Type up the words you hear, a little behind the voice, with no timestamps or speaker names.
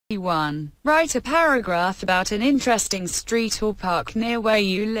1. Write a paragraph about an interesting street or park near where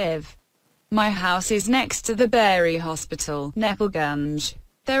you live. My house is next to the Berry Hospital, Nepalganj.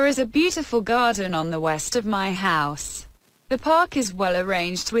 There is a beautiful garden on the west of my house. The park is well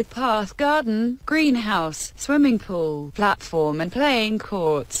arranged with path, garden, greenhouse, swimming pool, platform and playing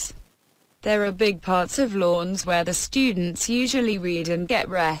courts. There are big parts of lawns where the students usually read and get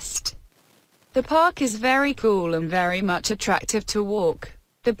rest. The park is very cool and very much attractive to walk.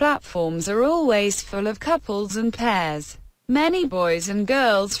 The platforms are always full of couples and pairs. Many boys and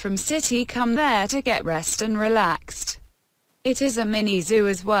girls from city come there to get rest and relaxed. It is a mini zoo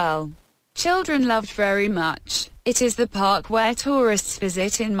as well. Children loved very much. It is the park where tourists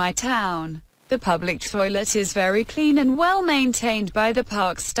visit in my town. The public toilet is very clean and well maintained by the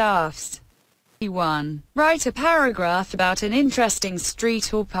park staffs. 1. Write a paragraph about an interesting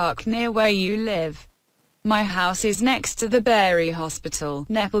street or park near where you live. My house is next to the Berry Hospital,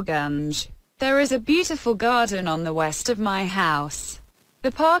 Nepalganj. There is a beautiful garden on the west of my house.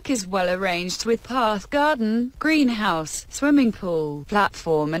 The park is well arranged with path, garden, greenhouse, swimming pool,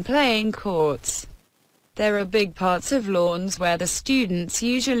 platform and playing courts. There are big parts of lawns where the students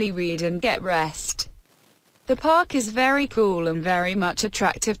usually read and get rest. The park is very cool and very much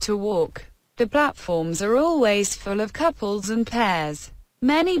attractive to walk. The platforms are always full of couples and pairs.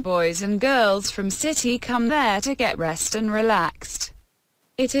 Many boys and girls from city come there to get rest and relaxed.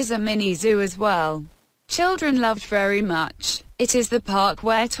 It is a mini zoo as well. Children loved very much. It is the park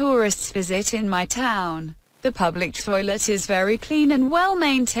where tourists visit in my town. The public toilet is very clean and well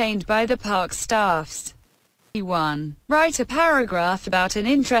maintained by the park staffs. 1. Write a paragraph about an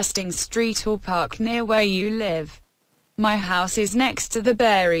interesting street or park near where you live. My house is next to the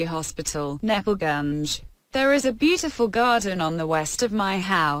Berry Hospital, Nepalganj. There is a beautiful garden on the west of my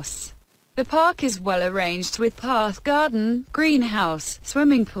house. The park is well arranged with path, garden, greenhouse,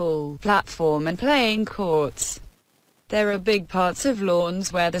 swimming pool, platform and playing courts. There are big parts of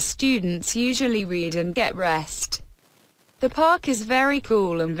lawns where the students usually read and get rest. The park is very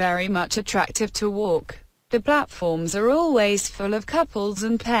cool and very much attractive to walk. The platforms are always full of couples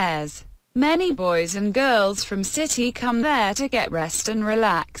and pairs. Many boys and girls from city come there to get rest and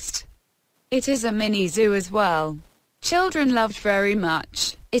relaxed. It is a mini zoo as well. Children loved very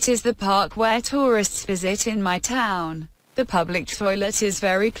much. It is the park where tourists visit in my town. The public toilet is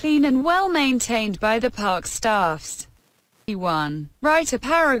very clean and well maintained by the park staffs. 1. Write a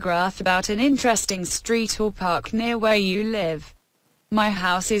paragraph about an interesting street or park near where you live. My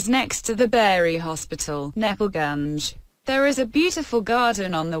house is next to the Berry Hospital, Nepalganj. There is a beautiful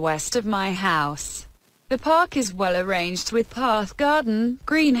garden on the west of my house. The park is well arranged with path, garden,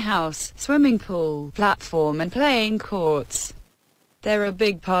 greenhouse, swimming pool, platform and playing courts. There are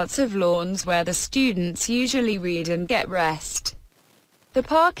big parts of lawns where the students usually read and get rest. The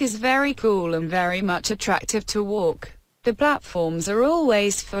park is very cool and very much attractive to walk. The platforms are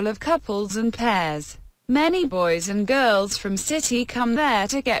always full of couples and pairs. Many boys and girls from city come there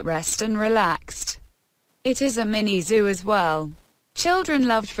to get rest and relaxed. It is a mini zoo as well. Children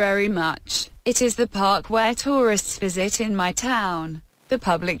loved very much. It is the park where tourists visit in my town. The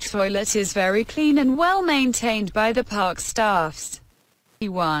public toilet is very clean and well maintained by the park staffs.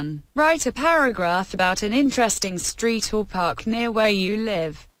 1. Write a paragraph about an interesting street or park near where you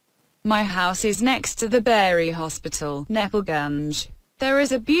live. My house is next to the Berry Hospital, Nepalganj. There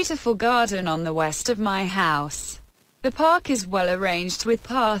is a beautiful garden on the west of my house. The park is well arranged with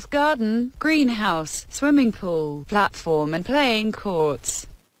path, garden, greenhouse, swimming pool, platform and playing courts.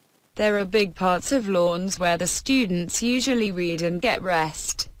 There are big parts of lawns where the students usually read and get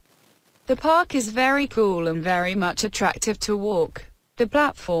rest. The park is very cool and very much attractive to walk. The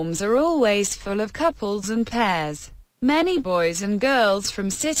platforms are always full of couples and pairs. Many boys and girls from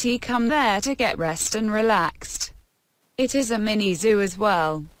city come there to get rest and relaxed. It is a mini zoo as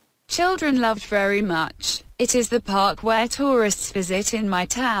well. Children loved very much. It is the park where tourists visit in my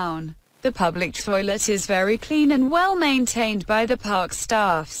town. The public toilet is very clean and well maintained by the park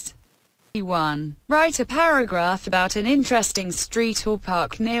staffs. 1. Write a paragraph about an interesting street or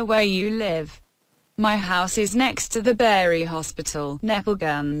park near where you live. My house is next to the Berry Hospital,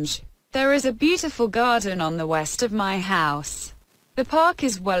 Nepalganj. There is a beautiful garden on the west of my house. The park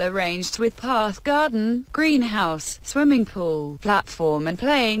is well arranged with path, garden, greenhouse, swimming pool, platform and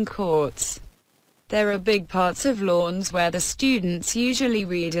playing courts. There are big parts of lawns where the students usually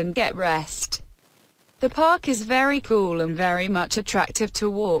read and get rest. The park is very cool and very much attractive to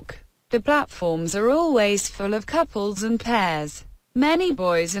walk. The platforms are always full of couples and pairs. Many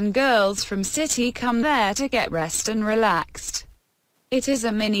boys and girls from city come there to get rest and relaxed. It is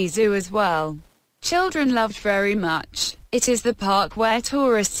a mini zoo as well. Children loved very much. It is the park where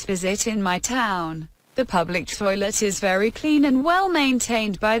tourists visit in my town. The public toilet is very clean and well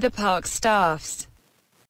maintained by the park staffs.